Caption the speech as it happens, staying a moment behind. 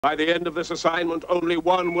By the end of this assignment, only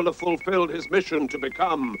one will have fulfilled his mission to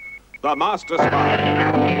become the Master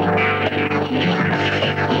Spy.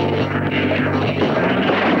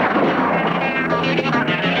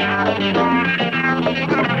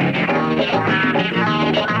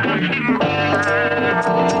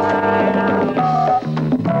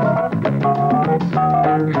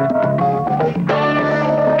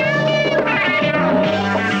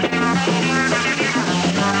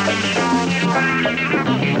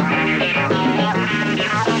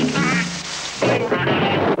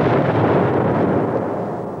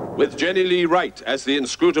 With Jenny Lee Wright as the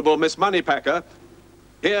inscrutable Miss Moneypacker,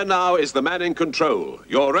 here now is the man in control,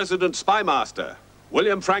 your resident spy master,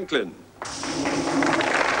 William Franklin.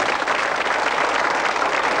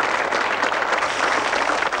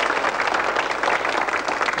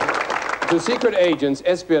 To secret agents,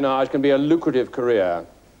 espionage can be a lucrative career.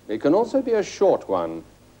 It can also be a short one.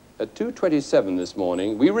 At 2:27 this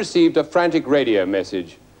morning, we received a frantic radio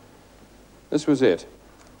message. This was it.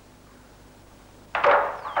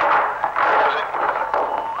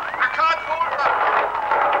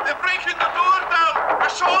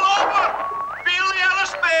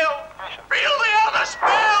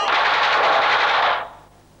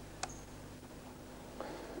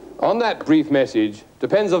 On that brief message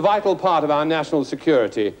depends a vital part of our national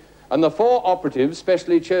security, and the 4 operatives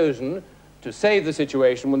specially chosen to save the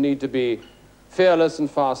situation will need to be fearless and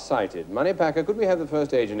fast-sighted. Moneypacker, could we have the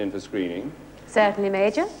first agent in for screening? Certainly,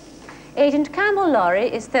 Major. Agent Campbell Lorry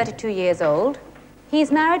is 32 years old. He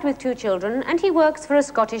is married with 2 children, and he works for a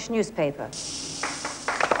Scottish newspaper.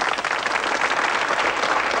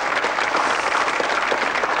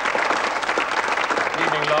 Good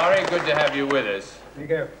evening, Lorry. Good to have you with us. There you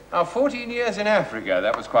go. Now, 14 years in Africa,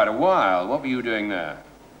 that was quite a while. What were you doing there?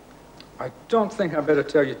 I don't think I better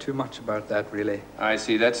tell you too much about that, really. I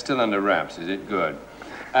see. That's still under wraps, is it? Good.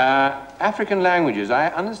 African languages, I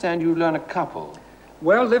understand you learn a couple.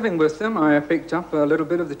 Well, living with them, I picked up a little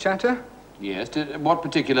bit of the chatter. Yes. What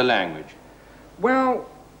particular language? Well,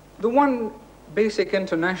 the one basic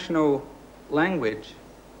international language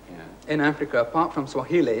in Africa, apart from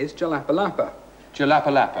Swahili, is Jalapalapa.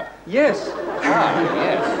 Jalapalapa? Yes. Ah,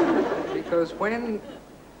 yes. Because when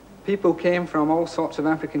people came from all sorts of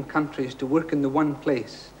African countries to work in the one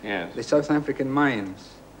place, yes, the South African mines,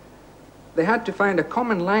 they had to find a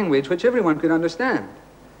common language which everyone could understand.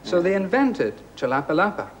 So they invented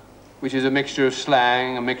Jalapalapa. Which is a mixture of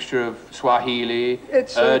slang, a mixture of Swahili,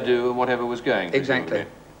 Urdu, and whatever was going. Exactly.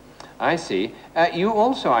 I see. You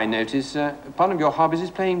also, I notice, part of your hobbies is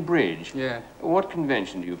playing bridge. Yeah. What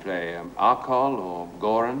convention do you play? Arkol or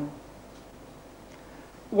Goran?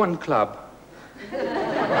 One club.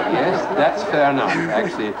 Yes, that's fair enough,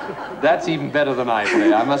 actually. That's even better than I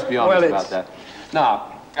play. I must be honest about that. Now,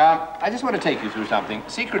 I just want to take you through something.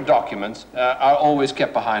 Secret documents are always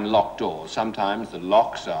kept behind locked doors. Sometimes the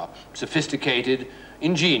locks are sophisticated,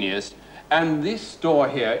 ingenious, and this door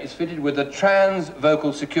here is fitted with a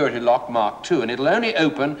trans-vocal security lock Mark II, and it'll only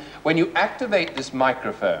open when you activate this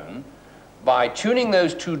microphone by tuning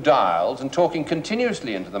those 2 dials and talking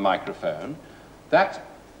continuously into the microphone. That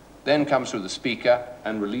then comes through the speaker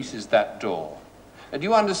and releases that door. Do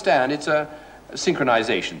you understand? It's a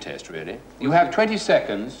synchronization test, really. You have 20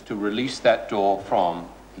 seconds to release that door from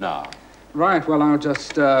now. Right, well, I'll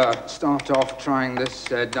just start off trying this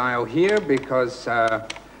dial here because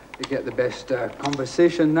you get the best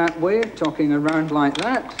conversation that way, talking around like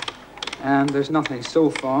that. And there's nothing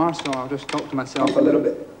so far, so I'll just talk to myself a little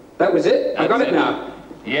bit. That was it? I got it now.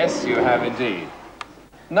 Yes, you have indeed.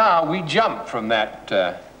 Now, we jump from that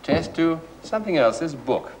test to something else, this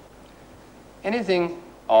book. Anything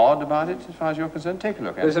odd about it, as far as you're concerned? Take a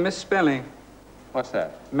look at it. There's a misspelling. What's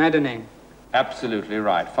that? Maddening. Absolutely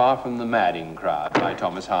right. Far from the Madding crowd by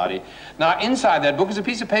Thomas Hardy. Now, inside that book is a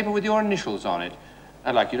piece of paper with your initials on it.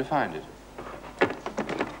 I'd like you to find it.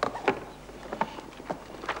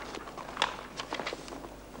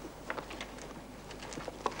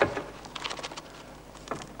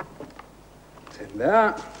 It's in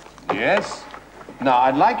there. Yes. Now,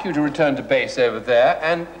 I'd like you to return to base over there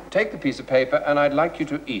and take the piece of paper, and I'd like you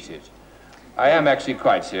to eat it. I am actually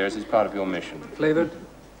quite serious. It's part of your mission. Flavored?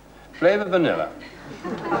 Flavor vanilla.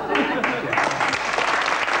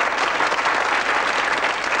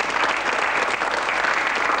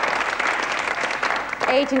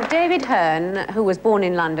 Agent David Hearn, who was born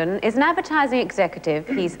in London, is an advertising executive.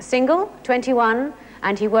 He's single, 21,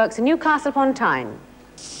 and he works in Newcastle upon Tyne.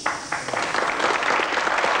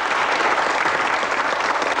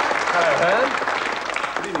 Hello, Hearn.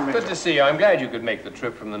 Good evening, Good to see you. I'm glad you could make the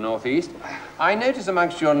trip from the northeast. I notice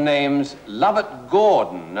amongst your names Lovett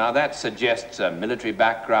Gordon. Now, that suggests a military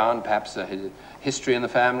background, perhaps a history in the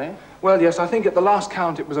family? Well, yes, I think at the last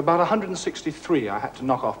count it was about 163 I had to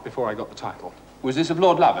knock off before I got the title. Was this of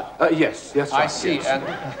Lord Lovett? Yes, right, I see,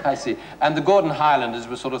 yes. I see. And the Gordon Highlanders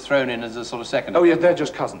were sort of thrown in as a sort of second... Oh, yeah, they're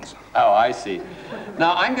just cousins. Oh, I see.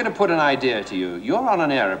 Now, I'm going to put an idea to you. You're on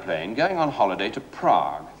an aeroplane going on holiday to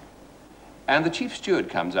Prague, and the chief steward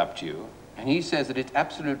comes up to you, and he says that it's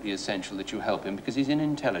absolutely essential that you help him because he's in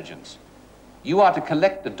intelligence. You are to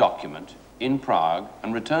collect the document in Prague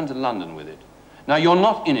and return to London with it. Now, you're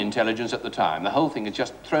not in intelligence at the time. The whole thing is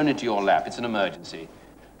just thrown into your lap. It's an emergency.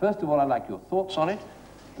 First of all, I'd like your thoughts on it,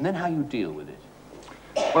 and then how you deal with it.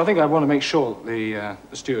 Well, I think I want to make sure the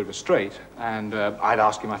steward was straight, and I'd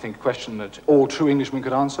ask him, I think, a question that all true Englishmen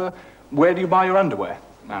could answer. Where do you buy your underwear?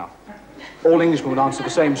 Now, all Englishmen would answer the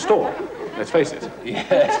same store. Let's face it.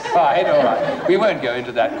 Yes, fine, all right. We won't go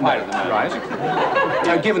into that quite at the moment. Right.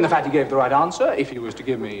 Now, given the fact he gave the right answer, if he was to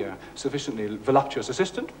give me a sufficiently voluptuous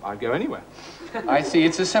assistant, I'd go anywhere. I see.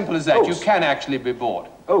 It's as simple as that. Oh, you can actually be bought.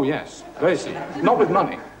 Oh, yes. Very simple. Not with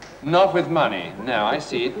money. Not with money. No, I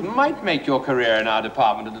see. It might make your career in our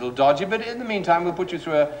department a little dodgy, but in the meantime, we'll put you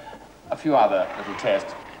through a few other little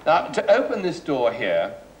tests. Now, to open this door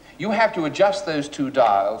here, you have to adjust those two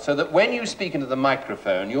dials so that when you speak into the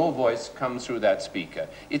microphone, your voice comes through that speaker.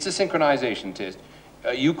 It's a synchronization test.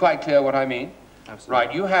 Are you quite clear what I mean? Absolutely.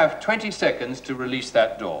 Right, you have 20 seconds to release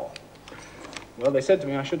that door. Well, they said to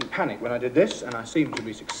me I shouldn't panic when I did this, and I seem to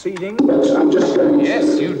be succeeding. I'm just...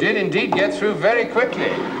 Yes, you did indeed get through very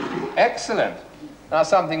quickly. Excellent. Now,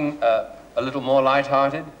 something a little more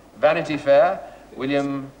light-hearted. Vanity Fair,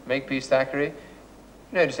 William Makepeace Thackeray.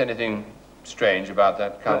 Notice anything strange about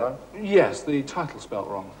that cover? Yes, the title spelt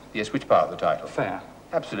wrong. Yes, which part of the title? Fair.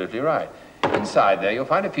 Absolutely right. Inside there, you'll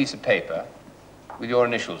find a piece of paper with your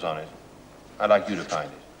initials on it. I'd like you to find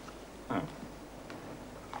it. Oh.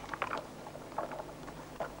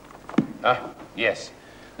 Ah, yes.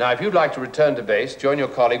 Now, if you'd like to return to base, join your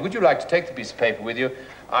colleague, would you like to take the piece of paper with you?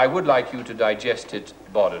 I would like you to digest it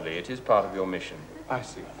bodily. It is part of your mission. I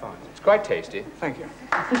see. Fine. It's quite tasty. Thank you.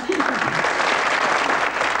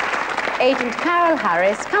 Agent Carol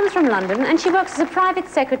Harris comes from London and she works as a private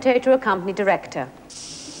secretary to a company director.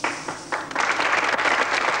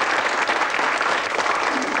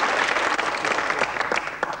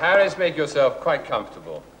 Harris, make yourself quite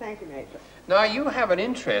comfortable. Thank you, Major. Now, you have an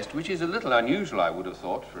interest, which is a little unusual, I would have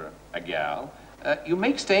thought, for a gal. You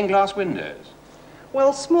make stained glass windows.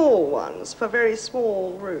 Well, small ones for very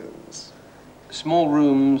small rooms. Small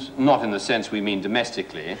rooms, not in the sense we mean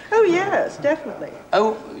domestically. Oh, yes, definitely.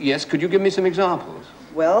 Oh, yes. Could you give me some examples?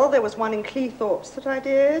 Well, there was one in Cleethorpes that I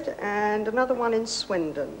did, and another one in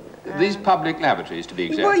Swindon. These public lavatories, to be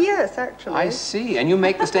exact. Well, yes, actually. I see. And you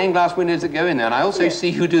make the stained glass windows that go in there, and I also see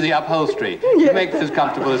you do the upholstery. Yes. You make those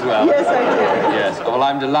comfortable as well. Yes, I do. Yes. Well,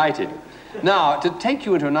 I'm delighted. Now, to take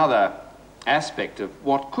you into another aspect of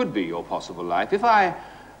what could be your possible life, if I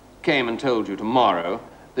came and told you tomorrow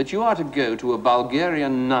that you are to go to a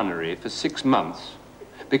Bulgarian nunnery for 6 months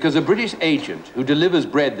because a British agent who delivers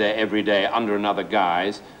bread there every day under another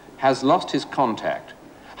guise has lost his contact.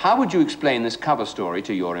 How would you explain this cover story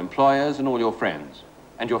to your employers and all your friends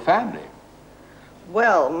and your family?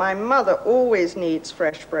 Well, my mother always needs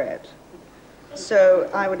fresh bread. So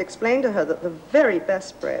I would explain to her that the very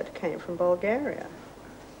best bread came from Bulgaria.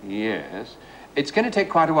 Yes. It's going to take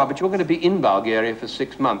quite a while, but you're going to be in Bulgaria for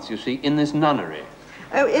 6 months, you see, in this nunnery.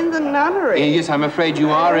 Oh, in the nunnery? Yes, I'm afraid you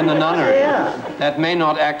are in the nunnery. Yeah. That may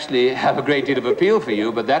not actually have a great deal of appeal for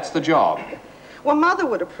you, but that's the job. Well, Mother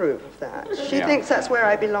would approve of that. She thinks that's where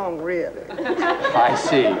I belong, really. I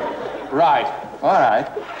see. Right. All right.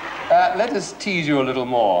 Let us tease you a little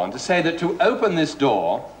more and to say that to open this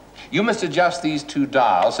door, you must adjust these two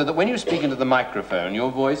dials so that when you speak into the microphone,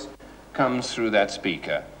 your voice comes through that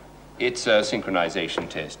speaker. It's a synchronization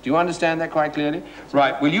test. Do you understand that quite clearly?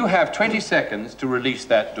 Right. Will you have 20 seconds to release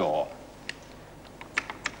that door?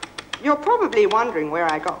 You're probably wondering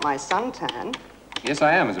where I got my suntan. Yes,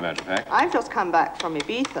 I am, as a matter of fact. I've just come back from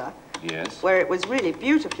Ibiza, Yes. where it was really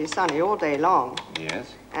beautifully sunny all day long.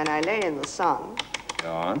 Yes. And I lay in the sun,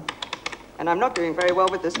 Go on. and I'm not doing very well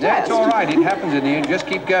with this That's test. all right. It happens in the end. Just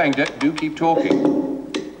keep going. Do keep talking.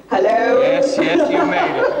 Hello? Yes, yes, you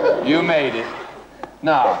made it. You made it.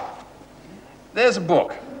 Now, there's a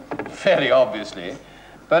book, fairly obviously,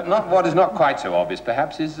 but what is not quite so obvious,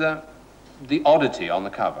 perhaps, is the oddity on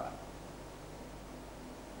the cover.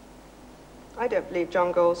 I don't believe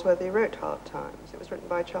John Goldsworthy wrote Hard Times. It was written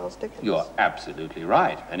by Charles Dickens. You're absolutely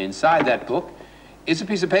right. And inside that book is a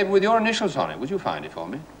piece of paper with your initials on it. Would you find it for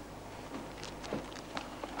me?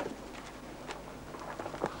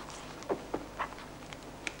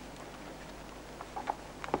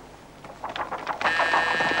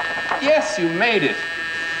 Yes, you made it.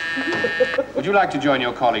 Would you like to join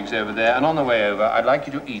your colleagues over there? And on the way over, I'd like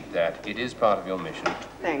you to eat that. It is part of your mission.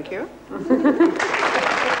 Thank you.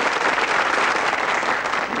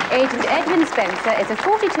 Agent Edwin Spencer is a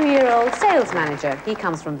 42-year-old sales manager. He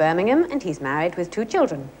comes from Birmingham and he's married with 2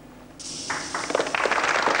 children.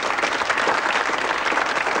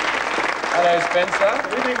 Hello, Spencer.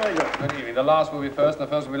 Good evening, Major. Good evening. The last will be first and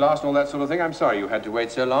the first will be last, all that sort of thing. I'm sorry you had to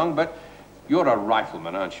wait so long, but you're a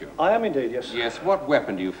rifleman, aren't you? I am indeed, yes. Yes. What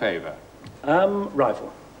weapon do you favor?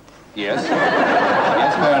 Rifle. Yes.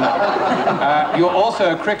 Yes, fair enough. You're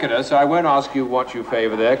also a cricketer, so I won't ask you what you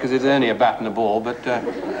favor there, because it's only a bat and a ball, but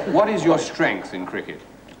what is your strength in cricket?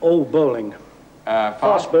 Oh, bowling.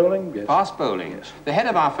 Fast bowling, yes. Fast bowling. Yes. The head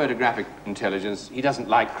of our photographic intelligence, he doesn't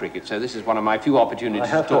like cricket, so this is one of my few opportunities I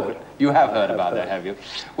have to talk. heard. You have heard about that, have you?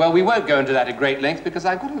 Well, we won't go into that at great length, because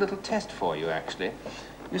I've got a little test for you, actually.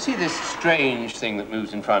 You see this strange thing that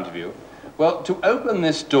moves in front of you? Well, to open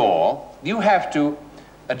this door, you have to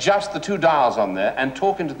adjust the 2 dials on there and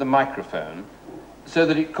talk into the microphone so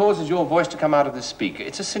that it causes your voice to come out of the speaker.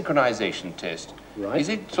 It's a synchronization test. Right. Is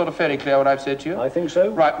it sort of fairly clear what I've said to you? I think so.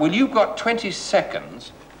 Right, well, you've got 20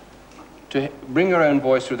 seconds to bring your own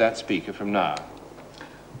voice through that speaker from now.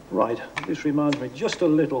 Right. This reminds me just a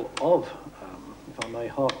little of, if I may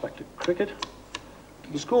hark back to cricket,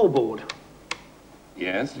 the scoreboard.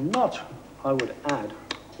 Yes? Not, I would add,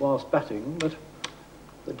 whilst batting, but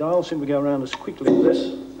the dials seem to go around as quickly as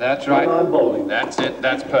this. That's right. When I'm bowling. That's it.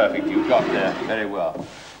 That's perfect. You've got there very well.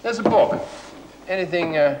 There's a book.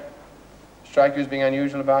 Anything strike you as being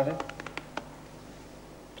unusual about it?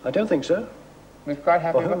 I don't think so. We're quite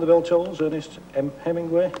happy For with whom the bell tolls, Ernest M.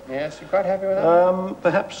 Hemingway. Yes, you're quite happy with that?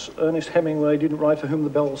 Perhaps Ernest Hemingway didn't write For Whom the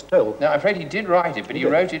Bells Toll. Now, I'm afraid he did write it, but he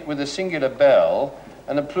wrote it with a singular bell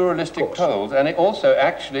and a pluralistic tolls. And it also,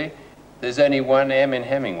 actually, there's only one M in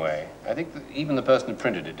Hemingway. I think that even the person who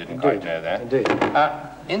printed it didn't quite know that. Indeed.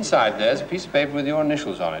 Inside there's a piece of paper with your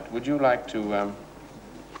initials on it. Would you like to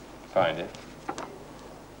find it?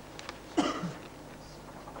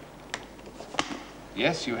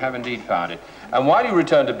 Yes, you have indeed found it. And while you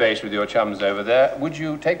return to base with your chums over there, would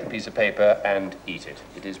you take the piece of paper and eat it?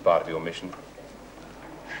 It is part of your mission.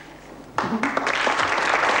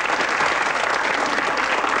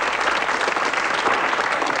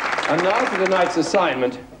 And now for tonight's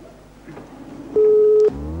assignment.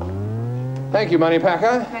 Thank you,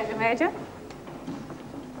 Moneypacker. Pleasure, Major.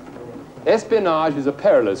 Espionage is a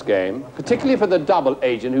perilous game, particularly for the double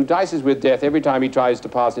agent who dices with death every time he tries to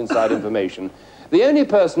pass inside information. The only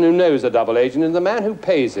person who knows a double agent is the man who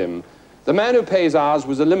pays him. The man who pays ours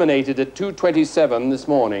was eliminated at 2:27 this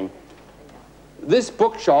morning. This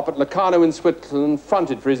bookshop at Locarno in Switzerland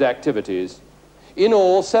fronted for his activities. In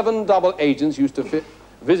all, 7 double agents used to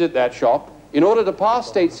visit that shop in order to pass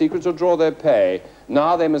state secrets or draw their pay.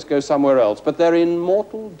 Now they must go somewhere else, but they're in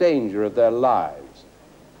mortal danger of their lives,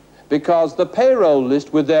 because the payroll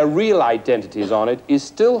list with their real identities on it is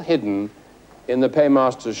still hidden in the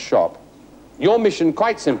paymaster's shop. Your mission,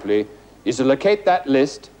 quite simply, is to locate that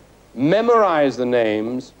list, memorize the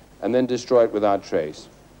names, and then destroy it without trace.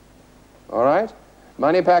 All right?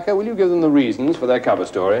 Moneypacker, will you give them the reasons for their cover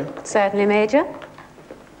story? Certainly, Major.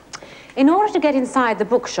 In order to get inside the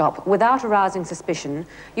bookshop without arousing suspicion,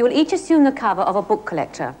 you will each assume the cover of a book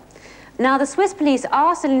collector. Now, the Swiss police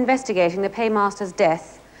are still investigating the paymaster's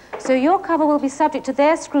death, so your cover will be subject to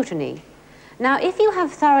their scrutiny. Now, if you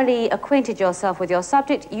have thoroughly acquainted yourself with your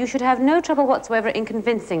subject, you should have no trouble whatsoever in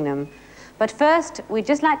convincing them. But first, we'd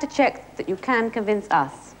just like to check that you can convince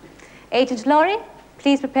us. Agent Laurie,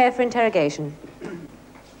 please prepare for interrogation.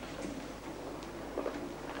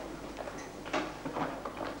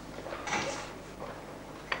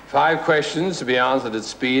 Five questions to be answered at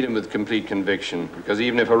speed and with complete conviction, because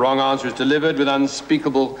even if a wrong answer is delivered with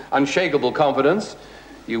unspeakable, unshakable confidence,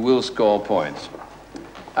 you will score points.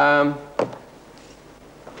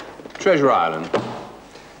 Treasure Island.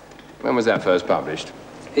 When was that first published?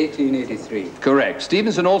 1883. Correct.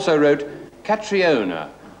 Stevenson also wrote Catriona.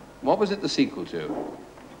 What was it the sequel to?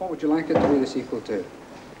 What would you like it to be the sequel to?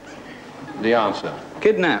 The answer.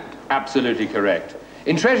 Kidnapped. Absolutely correct.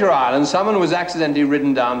 In Treasure Island, someone was accidentally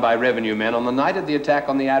ridden down by revenue men on the night of the attack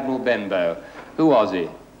on the Admiral Benbow. Who was he?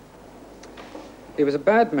 He was a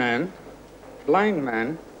bad man, blind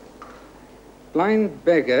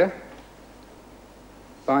beggar,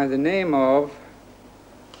 by the name of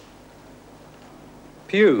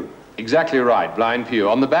Pew. Exactly right, Blind Pew.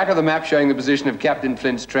 On the back of the map showing the position of Captain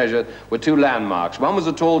Flint's treasure were 2 landmarks. One was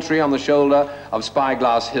a tall tree on the shoulder of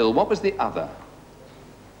Spyglass Hill. What was the other?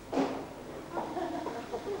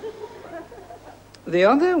 The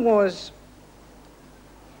other was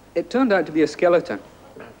It turned out to be a skeleton.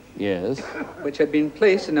 Yes. Which had been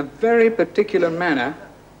placed in a very particular manner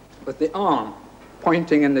with the arm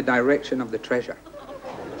pointing in the direction of the treasure.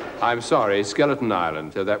 I'm sorry, Skeleton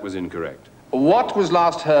Island, so that was incorrect. What was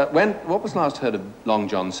last heard of Long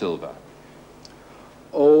John Silver?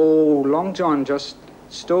 Oh, Long John just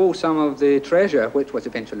stole some of the treasure, which was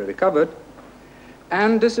eventually recovered,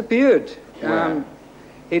 and disappeared.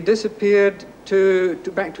 He disappeared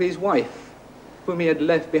back to his wife, whom he had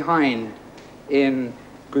left behind in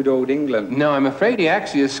good old England. No, I'm afraid he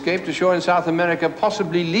actually escaped ashore in South America,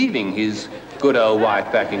 possibly leaving his good old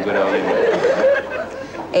wife back in good old England.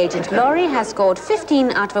 Agent Laurie has scored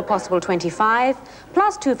 15 out of a possible 25,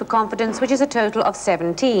 plus 2 for confidence, which is a total of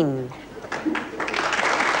 17.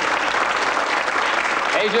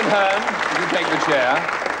 Agent Hearn, would you take the chair?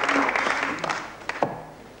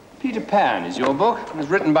 Peter Pan is your book. It was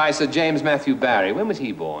written by Sir James Matthew Barrie. When was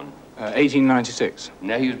he born? 1896.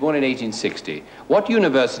 No, he was born in 1860. What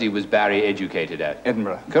university was Barrie educated at?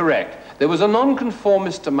 Edinburgh. Correct. There was a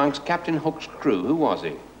nonconformist amongst Captain Hook's crew. Who was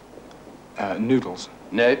he? Noodles.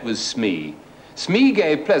 No, it was Smee. Smee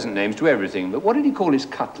gave pleasant names to everything, but what did he call his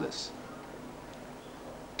cutlass?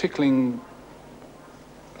 Tickling...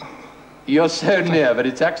 You're so near, but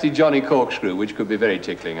it's actually Johnny Corkscrew, which could be very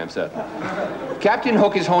tickling, I'm certain. Captain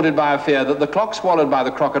Hook is haunted by a fear that the clock swallowed by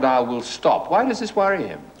the crocodile will stop. Why does this worry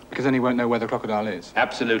him? Because then he won't know where the crocodile is.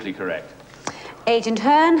 Absolutely correct. Agent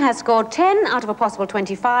Hearn has scored 10 out of a possible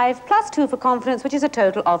 25, plus 2 for confidence, which is a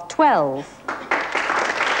total of 12.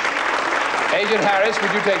 Agent Harris,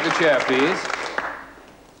 would you take the chair, please?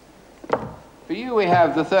 For you, we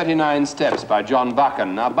have The 39 Steps by John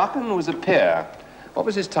Buchan. Now, Buchan was a peer. What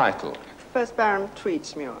was his title? First Baron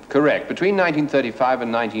Tweedsmuir. Correct. Between 1935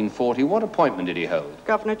 and 1940, what appointment did he hold?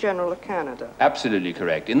 Governor-General of Canada. Absolutely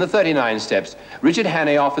correct. In The 39 Steps, Richard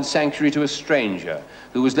Hannay offered sanctuary to a stranger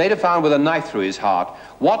who was later found with a knife through his heart.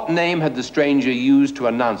 What name had the stranger used to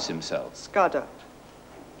announce himself? Scudder.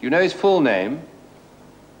 Do you know his full name?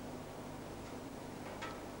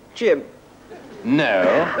 Jim. No.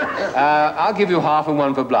 I'll give you half and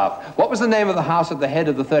one for bluff. What was the name of the house at the head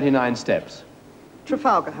of the 39 Steps?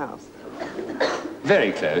 Trafalgar House.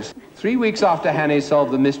 Very close. 3 weeks after Hannay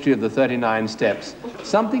solved the mystery of the 39 Steps,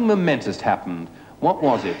 something momentous happened. What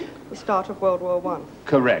was it? The start of World War I.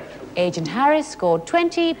 Correct. Agent Harris scored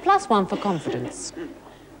 20, plus 1 for confidence.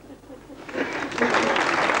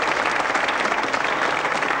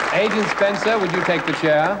 Agent Spencer, would you take the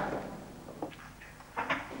chair?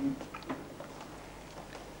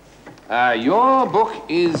 Your book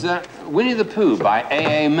is Winnie the Pooh by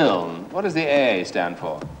A.A. Milne. What does the A.A. stand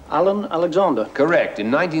for? Alan Alexander. Correct.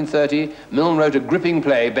 In 1930, Milne wrote a gripping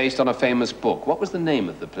play based on a famous book. What was the name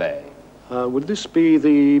of the play? Would this be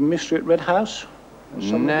The Mystery at Red House?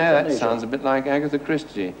 No, that sounds a bit like Agatha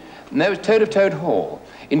Christie. No, it was Toad of Toad Hall.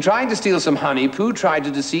 In trying to steal some honey, Pooh tried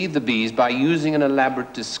to deceive the bees by using an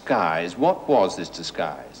elaborate disguise. What was this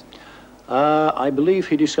disguise? I believe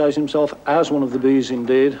he disguised himself as one of the bees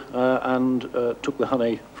indeed, and took the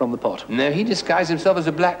honey from the pot. No, he disguised himself as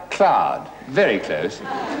a black cloud. Very close.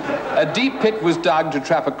 A deep pit was dug to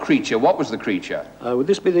trap a creature. What was the creature? Would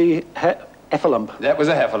this be the heffalump? That was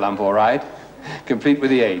a heffalump, all right. Complete with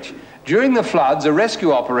the H. During the floods, a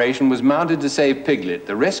rescue operation was mounted to save Piglet.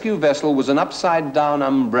 The rescue vessel was an upside-down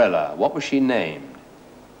umbrella. What was she named?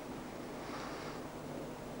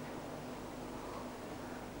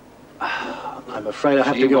 I'm afraid I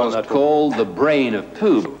have to go on that. She was called the Brain of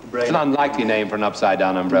Pooh. It's an unlikely name for an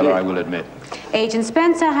upside-down umbrella, I will admit. Agent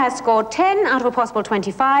Spencer has scored 10 out of a possible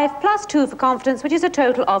 25, plus 2 for confidence, which is a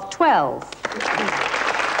total of 12.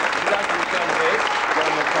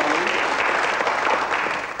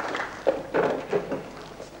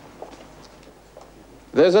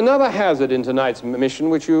 There's another hazard in tonight's mission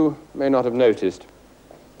which you may not have noticed.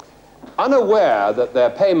 Unaware that their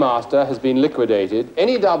paymaster has been liquidated,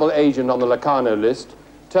 any double agent on the Locarno list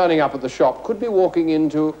turning up at the shop could be walking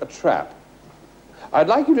into a trap. I'd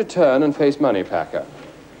like you to turn and face Moneypacker.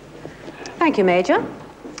 Thank you, Major.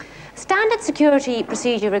 Standard security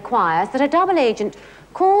procedure requires that a double agent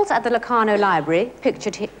calls at the Locarno library,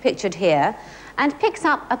 pictured here, and picks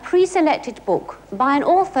up a pre-selected book by an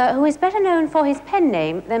author who is better known for his pen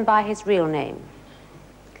name than by his real name.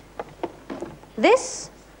 This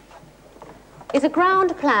is a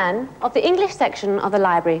ground plan of the English section of the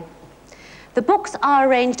library. The books are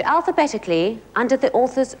arranged alphabetically under the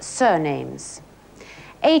author's surnames.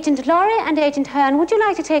 Agent Laurie and Agent Hearn, would you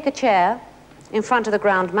like to take a chair in front of the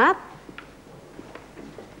ground map?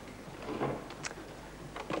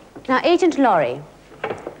 Now, Agent Laurie,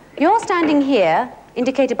 you're standing here,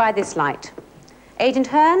 indicated by this light. Agent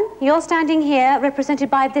Hearn, you're standing here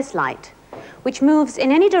represented by this light, which moves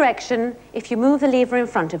in any direction if you move the lever in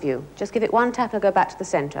front of you. Just give it one tap and it'll go back to the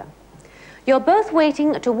center. You're both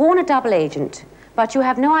waiting to warn a double agent, but you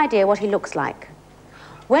have no idea what he looks like.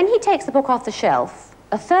 When he takes the book off the shelf,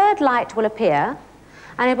 a third light will appear,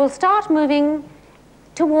 and it will start moving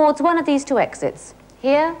towards one of these two exits,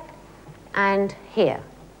 here and here.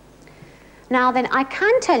 Now then, I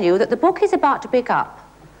can tell you that the book he's about to pick up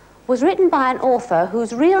was written by an author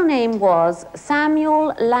whose real name was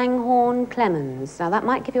Samuel Langhorne Clemens. Now that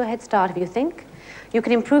might give you a head start if you think. You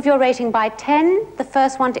can improve your rating by 10, the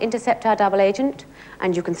first one to intercept our double agent,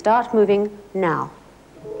 and you can start moving now.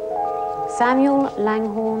 Samuel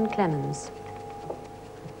Langhorne Clemens.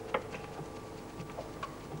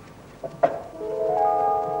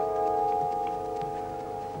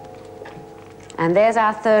 And there's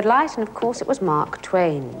our third light, and of course it was Mark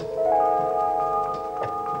Twain.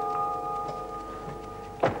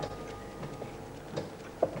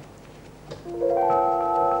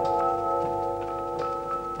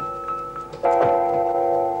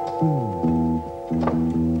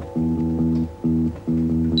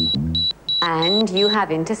 And you have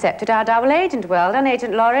intercepted our double agent. Well done,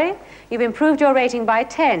 Agent Laurie. You've improved your rating by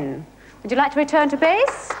 10. Would you like to return to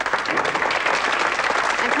base?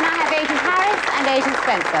 And can I have Agent Harris and Agent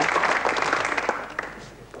Spencer?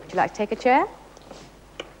 Would you like to take a chair?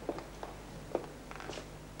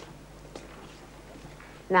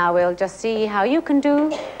 Now we'll just see how you can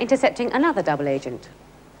do intercepting another double agent.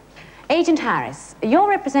 Agent Harris, you're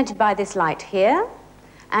represented by this light here.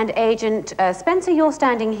 And Agent Spencer, you're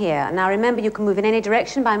standing here. Now remember, you can move in any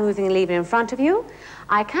direction by moving the lever in front of you.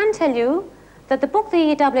 I can tell you that the book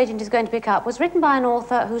the double agent is going to pick up was written by an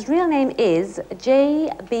author whose real name is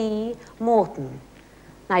J.B. Morton.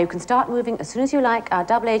 Now you can start moving as soon as you like. Our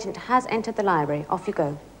double agent has entered the library. Off you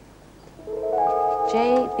go.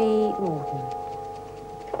 J.B. Morton.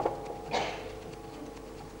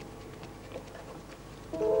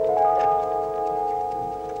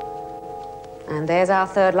 And there's our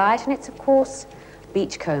third light, and it's, of course,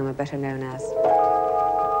 Beachcomber, better known as.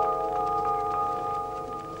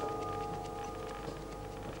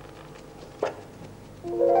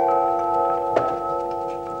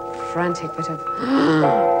 Frantic bit of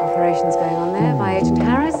operations going on there by Agent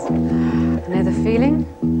Harris. I know the feeling.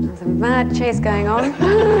 There's a mad chase going on.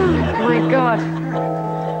 Oh, my God.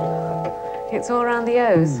 It's all around the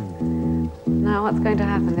O's. Now, what's going to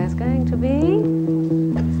happen? There's going to be...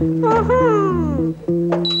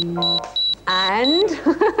 And,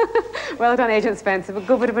 well done, Agent Spencer, a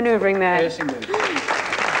good bit of manoeuvring there. Yes, indeed.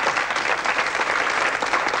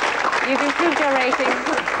 You've improved your rating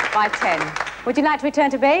by 10. Would you like to return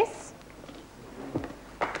to base?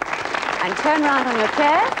 And turn round on your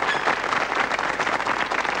chair.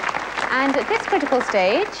 And at this critical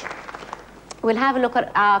stage, we'll have a look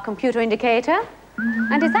at our computer indicator,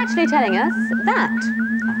 and it's actually telling us that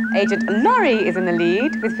Agent Laurie is in the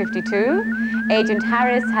lead with 52, Agent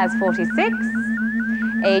Harris has 46,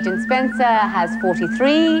 Agent Spencer has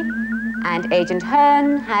 43, and Agent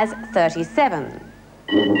Hearn has 37.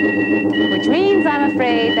 Which means, I'm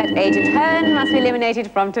afraid, that Agent Hearn must be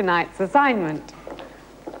eliminated from tonight's assignment.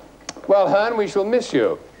 Well, Hearn, we shall miss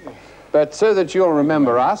you. But so that you'll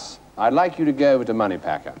remember us, I'd like you to go over to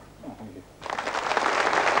Moneypacker.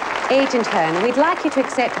 Agent Hearn, we'd like you to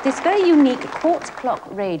accept this very unique quartz clock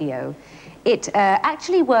radio. It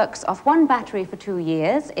actually works off one battery for 2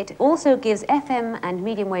 years. It also gives FM and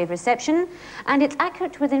medium wave reception, and it's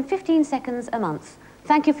accurate within 15 seconds a month.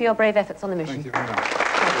 Thank you for your brave efforts on the mission. Thank you very much.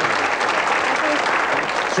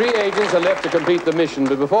 3 agents are left to complete the mission,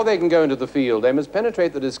 but before they can go into the field, they must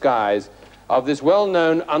penetrate the disguise of this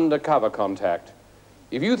well-known undercover contact.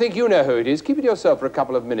 If you think you know who it is, keep it yourself for a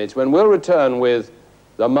couple of minutes when we'll return with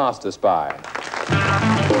the Masterspy.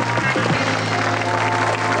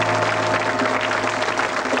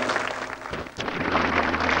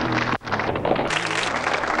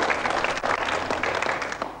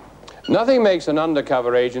 Nothing makes an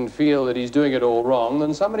undercover agent feel that he's doing it all wrong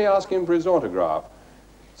than somebody asking him for his autograph.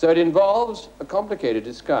 So it involves a complicated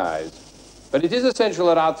disguise. But it is essential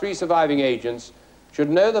that our 3 surviving agents should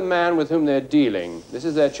know the man with whom they're dealing. This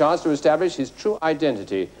is their chance to establish his true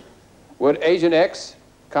identity. Would Agent X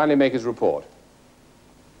kindly make his report?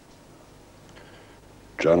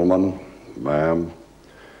 Gentlemen, ma'am,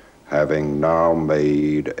 having now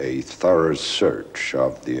made a thorough search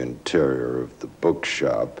of the interior of the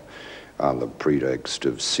bookshop on the pretext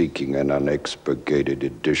of seeking an unexpurgated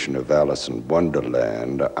edition of Alice in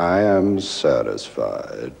Wonderland, I am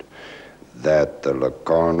satisfied that the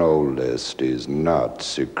Locarno list is not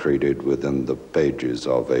secreted within the pages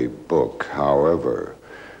of a book. However,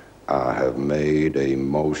 I have made a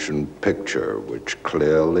motion picture which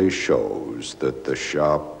clearly shows that the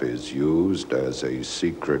shop is used as a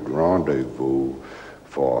secret rendezvous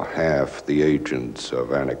for half the agents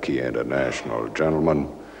of Anarchy International. Gentlemen,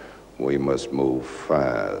 we must move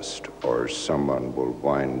fast, or someone will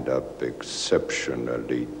wind up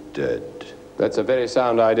exceptionally dead. That's a very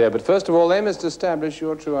sound idea, but first of all, they must establish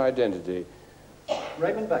your true identity.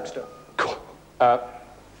 Raymond Baxter.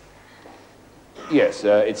 Yes,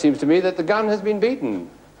 it seems to me that the gun has been beaten.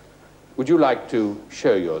 Would you like to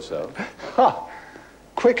show yourself? Ha!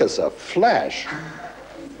 Quick as a flash.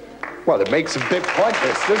 Well, it makes a bit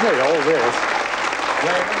pointless, doesn't it, all this?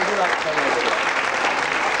 Raymond, would you like to come over here?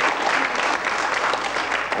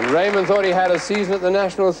 And Raymond thought he had a season at the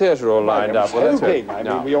National Theatre all lined up. Well, that's hoping. I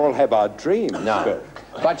mean, we all have our dreams. No.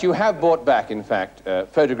 But you have brought back, in fact,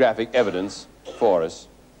 photographic evidence for us.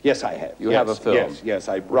 Yes, I have. You have a film. Yes,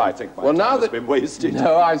 I right. think my well, now time has that been wasted.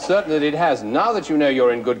 No, I'm certain that it hasn't. Now that you know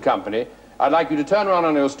you're in good company, I'd like you to turn around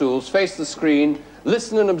on your stools, face the screen,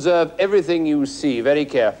 listen and observe everything you see very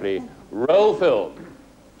carefully. Roll film.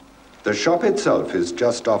 The shop itself is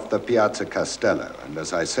just off the Piazza Castello, and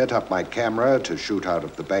as I set up my camera to shoot out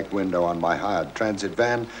of the back window on my hired transit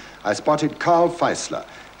van, I spotted Karl Feisler,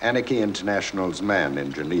 Anarchy International's man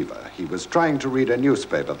in Geneva. He was trying to read a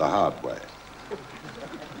newspaper the hard way.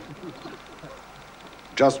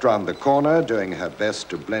 Just round the corner, doing her best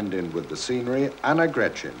to blend in with the scenery, Anna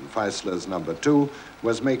Gretchen, Feisler's number 2,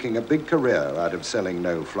 was making a big career out of selling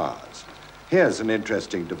no flowers. Here's an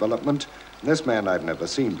interesting development. This man I've never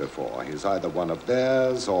seen before. He's either one of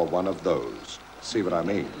theirs or one of those. See what I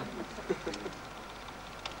mean?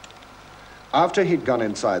 After he'd gone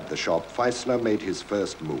inside the shop, Feisler made his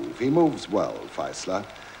first move. He moves well, Feisler.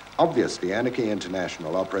 Obviously, Anarchy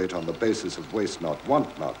International operate on the basis of waste not,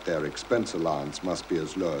 want not. Their expense allowance must be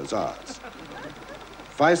as low as ours.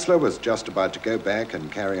 Feisler was just about to go back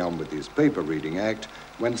and carry on with his paper reading act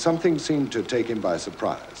when something seemed to take him by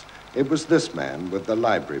surprise. It was this man with the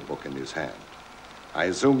library book in his hand.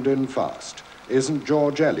 I zoomed in fast. Isn't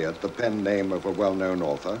George Eliot the pen name of a well-known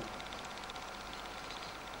author?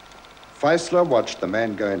 Feisler watched the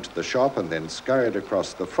man go into the shop and then scurried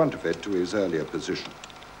across the front of it to his earlier position.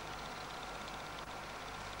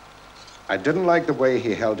 I didn't like the way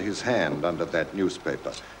he held his hand under that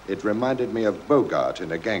newspaper. It reminded me of Bogart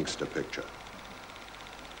in a gangster picture.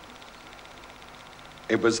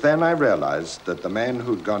 It was then I realized that the man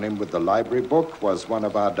who'd gone in with the library book was one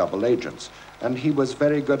of our double agents, and he was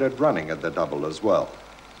very good at running at the double as well.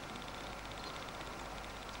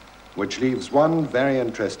 Which leaves one very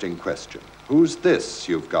interesting question. Who's this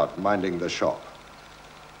you've got minding the shop?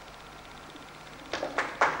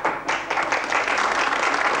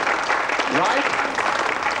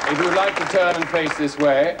 If you'd like to turn and face this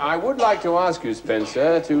way, I would like to ask you,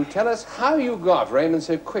 Spencer, to tell us how you got Raymond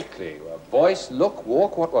so quickly. Voice, look,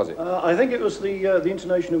 walk, what was it? I think it was the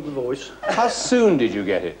intonation of the voice. How soon did you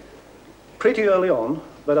get it? Pretty early on,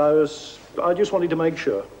 but I just wanted to make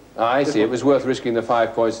sure. I see. It was worth risking the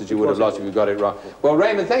 5 points that you would have lost if you got it wrong. Well,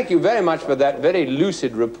 Raymond, thank you very much for that very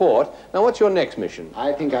lucid report. Now, what's your next mission?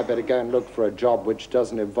 I think I better go and look for a job which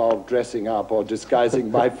doesn't involve dressing up or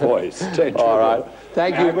disguising my voice. All right.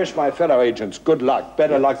 Thank you. I wish my fellow agents good luck.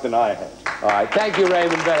 Better luck than I had. All right. Thank you,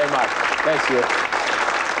 Raymond, very much. Thank you.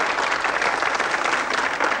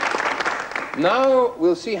 Now,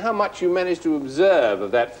 we'll see how much you managed to observe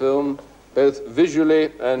of that film, both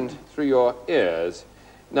visually and through your ears.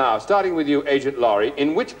 Now, starting with you, Agent Laurie,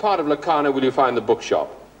 in which part of Locarno will you find the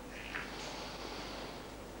bookshop?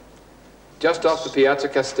 Just off the Piazza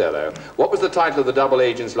Castello. What was the title of the double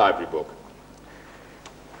agent's library book?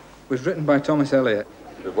 It was written by Thomas Eliot.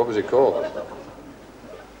 What was it called?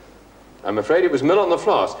 I'm afraid it was Mill on the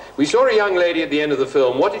Floss. We saw a young lady at the end of the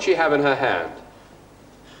film. What did she have in her hand?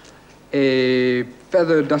 A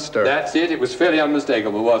feather duster. That's it. It was fairly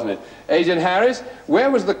unmistakable, wasn't it? Agent Harris,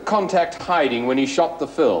 where was the contact hiding when he shot the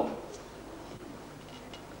film?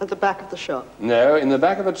 At the back of the shop. No, in the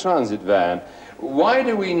back of a transit van. Why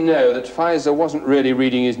do we know that Feisler wasn't really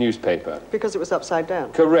reading his newspaper? Because it was upside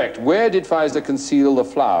down. Correct. Where did Feisler conceal the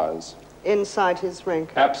flowers? Inside his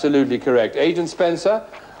raincoat. Absolutely correct. Agent Spencer,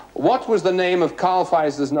 what was the name of Karl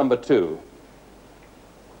Feisler's number 2?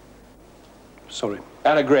 Sorry.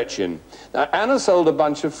 Anna Gretchen. Now, Anna sold a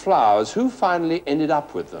bunch of flowers. Who finally ended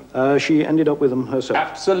up with them? She ended up with them herself.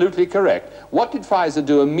 Absolutely correct. What did Feisler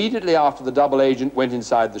do immediately after the double agent went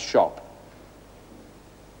inside the shop?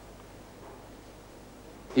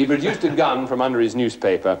 He produced a gun from under his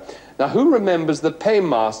newspaper. Now, who remembers the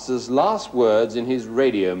paymaster's last words in his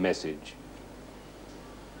radio message?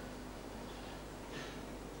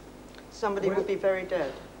 Somebody would be very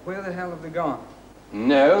dead. Where the hell have they gone?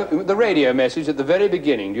 No, the radio message at the very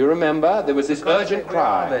beginning. Do you remember? There was this urgent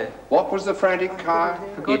cry. What was the frantic cry?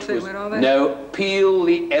 It was, no, peal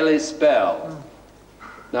the Ellis bell.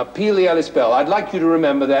 Now, peal the Ellis bell. I'd like you to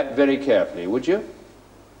remember that very carefully, would you?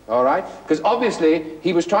 All right? Because obviously,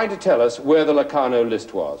 he was trying to tell us where the Locarno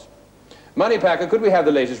list was. Moneypacker, could we have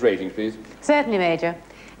the latest ratings, please? Certainly, Major.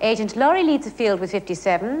 Agent Laurie leads the field with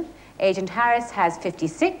 57, Agent Harris has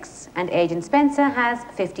 56, and Agent Spencer has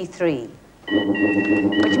 53.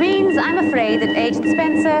 Which means, I'm afraid, that Agent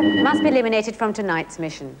Spencer must be eliminated from tonight's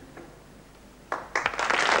mission. About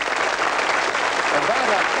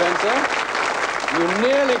that, Spencer. You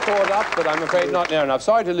nearly caught up, but I'm afraid not near enough.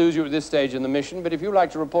 Sorry to lose you at this stage in the mission, but if you'd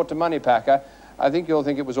like to report to Moneypacker, I think you'll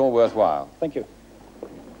think it was all worthwhile. Thank you.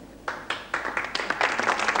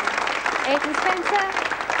 Agent Spencer,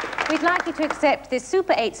 we'd like you to accept this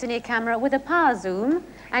Super 8 cine camera with a power zoom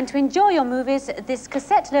and to enjoy your movies, this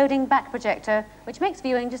cassette-loading back projector, which makes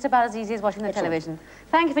viewing just about as easy as watching the television.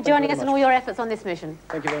 Thank you for joining us and all your efforts on this mission.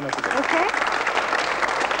 Thank you very much. Okay.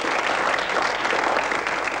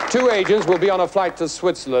 2 agents will be on a flight to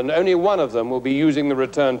Switzerland. Only one of them will be using the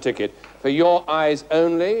return ticket. For your eyes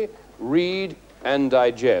only, read and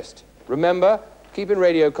digest. Remember, keep in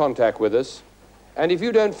radio contact with us. And if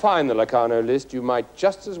you don't find the Locarno list, you might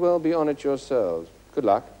just as well be on it yourselves. Good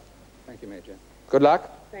luck. Thank you, Major. Good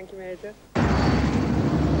luck. Thank you, Major.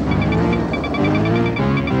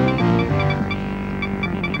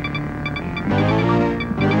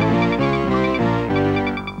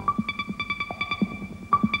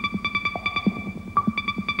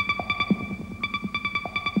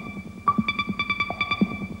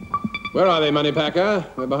 Where are they, Moneypacker?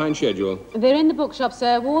 We're behind schedule. They're in the bookshop,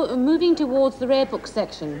 sir, moving towards the rare book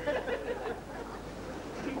section.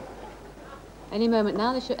 Any moment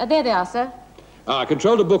now, they should... there they are, sir.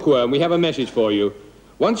 Control to Bookworm, we have a message for you.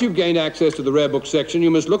 Once you've gained access to the rare book section,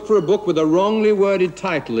 you must look for a book with a wrongly worded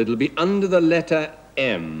title. It'll be under the letter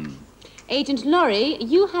M. Agent Laurie,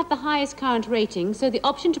 you have the highest current rating, so the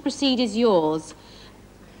option to proceed is yours.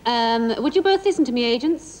 Would you both listen to me,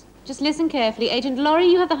 agents? Just listen carefully. Agent Laurie,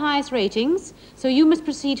 you have the highest ratings, so you must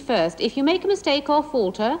proceed first. If you make a mistake or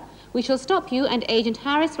falter, we shall stop you, and Agent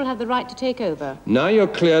Harris will have the right to take over. Now you're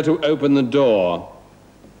clear to open the door.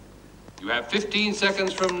 You have 15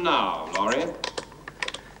 seconds from now, Laurie.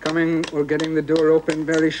 Coming, we're getting the door open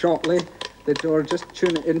very shortly. The door, just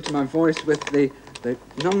tune it into my voice with the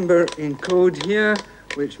number in code here,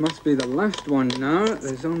 which must be the last one now.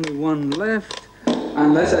 There's only one left.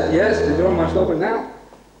 And that's it. Yes, the door must open now.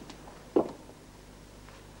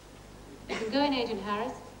 You can go in, Agent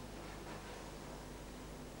Harris.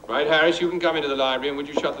 Right, Harris, you can come into the library, and would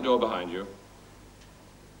you shut the door behind you?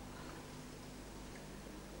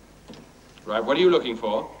 Right, what are you looking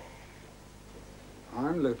for?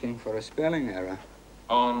 I'm looking for a spelling error.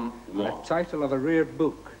 On what? The title of a rare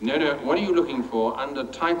book. No, what are you looking for? Under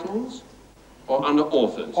titles or under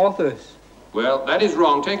authors? Authors. Well, that is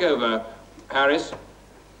wrong. Take over, Harris.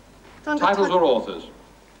 Titles or authors?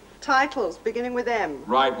 Titles, beginning with M.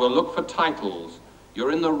 Right, well, look for titles.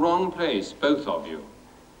 You're in the wrong place, both of you.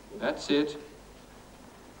 That's it.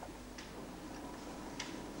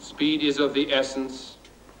 Speed is of the essence.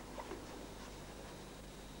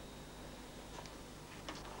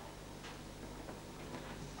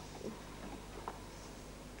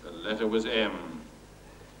 The letter was M.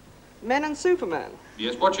 Men and Superman.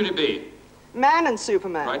 Yes, what should it be? Man and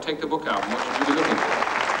Superman. Right, take the book out. And what should you be looking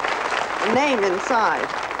for? A name inside.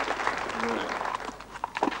 Right.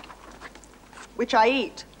 Which I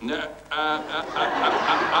eat. No,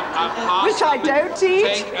 Which I don't eat.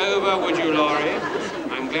 Take over, would you, Laurie?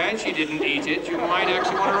 I'm glad she didn't eat it. You might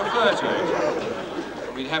actually want to refer to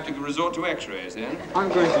it. We'd have to resort to x-rays then. I'm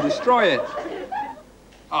going to destroy it.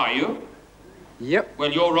 Are you? Yep.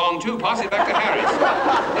 Well, you're wrong too. Pass it back to Harris.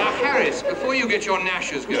 Now, Harris, before you get your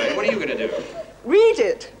gnashers going, what are you going to do? Read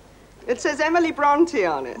it. It says Emily Bronte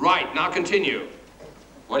on it. Right, now continue.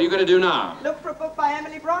 What are you going to do now? Look for a book by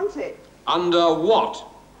Emily Bronte. Under what?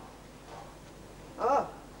 Oh,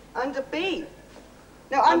 under B.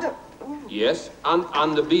 No, under... Yes,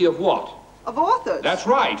 under B of what? Of authors. That's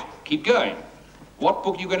right. Keep going. What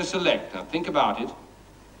book are you going to select? Now, think about it.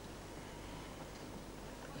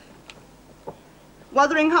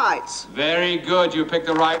 Wuthering Heights. Very good. You picked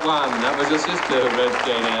the right one. That was your sister who wrote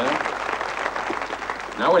Jane Eyre.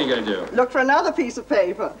 Now, what are you going to do? Look for another piece of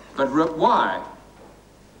paper. But why?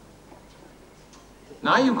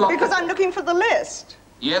 Now you've got... Because I'm looking for the list.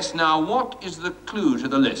 Yes, now what is the clue to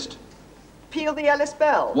the list? Peel the Ellis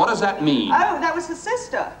Bell. What does that mean? Oh, that was her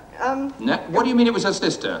sister. What do you mean it was her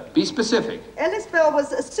sister? Be specific. Ellis Bell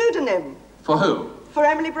was a pseudonym. For who? For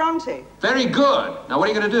Emily Bronte. Very good. Now what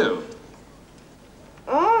are you going to do?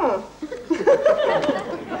 Oh.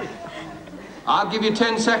 I'll give you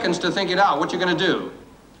 10 seconds to think it out. What you going to do?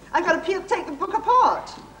 I've got to take the book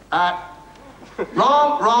apart.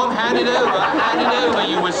 Wrong. Hand it over.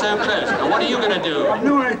 You were so close. Now what are you going to do? I've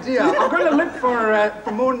no idea. I'm going to look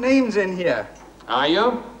for more names in here. Are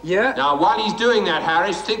you? Yeah. Now while he's doing that,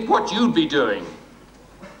 Harris, think what you'd be doing.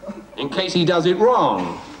 In case he does it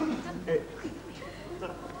wrong.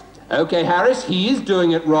 Okay, Harris, he is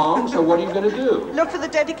doing it wrong, so what are you going to do? Look for the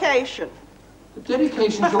dedication. The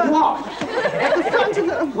dedication to what? At the front of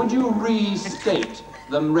the... Would you restate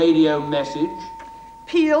the radio message?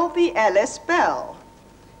 Peel the Ellis Bell.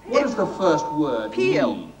 What does the first word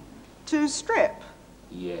Peel. mean? To strip.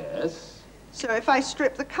 Yes. So if I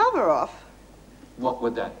strip the cover off... What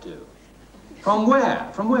would that do? From where?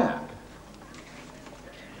 From where?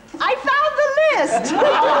 I found the list!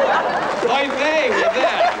 Fine thing, you're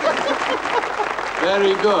there.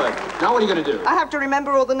 Very good. Now what are you going to do? I have to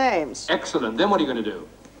remember all the names. Excellent. Then what are you going to do?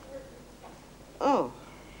 Oh.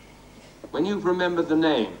 When you've remembered the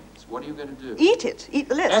names, what are you going to do? Eat it. Eat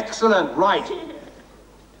the list. Excellent. Right.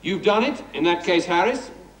 You've done it. In that case,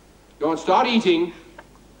 Harris, go and start eating.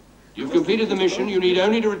 You've completed the mission. You need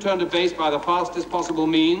only to return to base by the fastest possible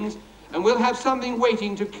means, and we'll have something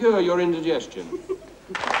waiting to cure your indigestion.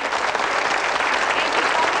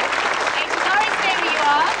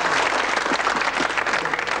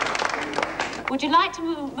 Would you like to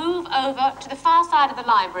move over to the far side of the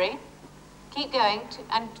library, keep going,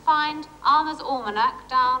 and find Alma's Almanac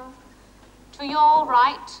down to your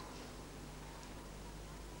right?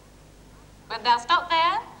 But now stop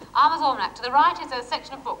there. Alma's Almanac. To the right is a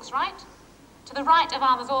section of books, right? To the right of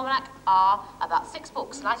Alma's Almanac are about 6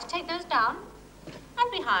 books. I'd like to take those down.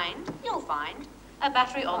 And behind, you'll find a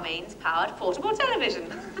battery or mains-powered portable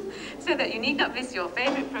television, so that you need not miss your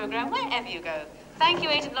favourite programme wherever you go. Thank you,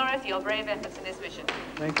 Agent Laura, for your brave efforts in this mission.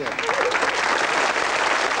 Thank you.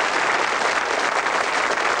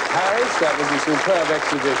 Harris, that was a superb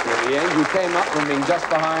exhibition at the end. You came up from being just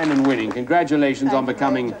behind and winning. Congratulations on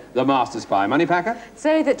becoming the Master Spy. Money Packer?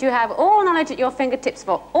 So that you have all knowledge at your fingertips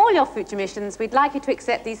for all your future missions, we'd like you to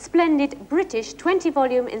accept the splendid British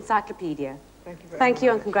 20-volume encyclopedia. Thank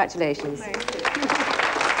you and congratulations.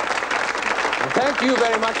 Thank you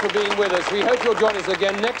very much for being with us. We hope you'll join us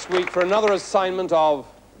again next week for another assignment of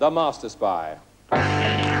The Master Spy.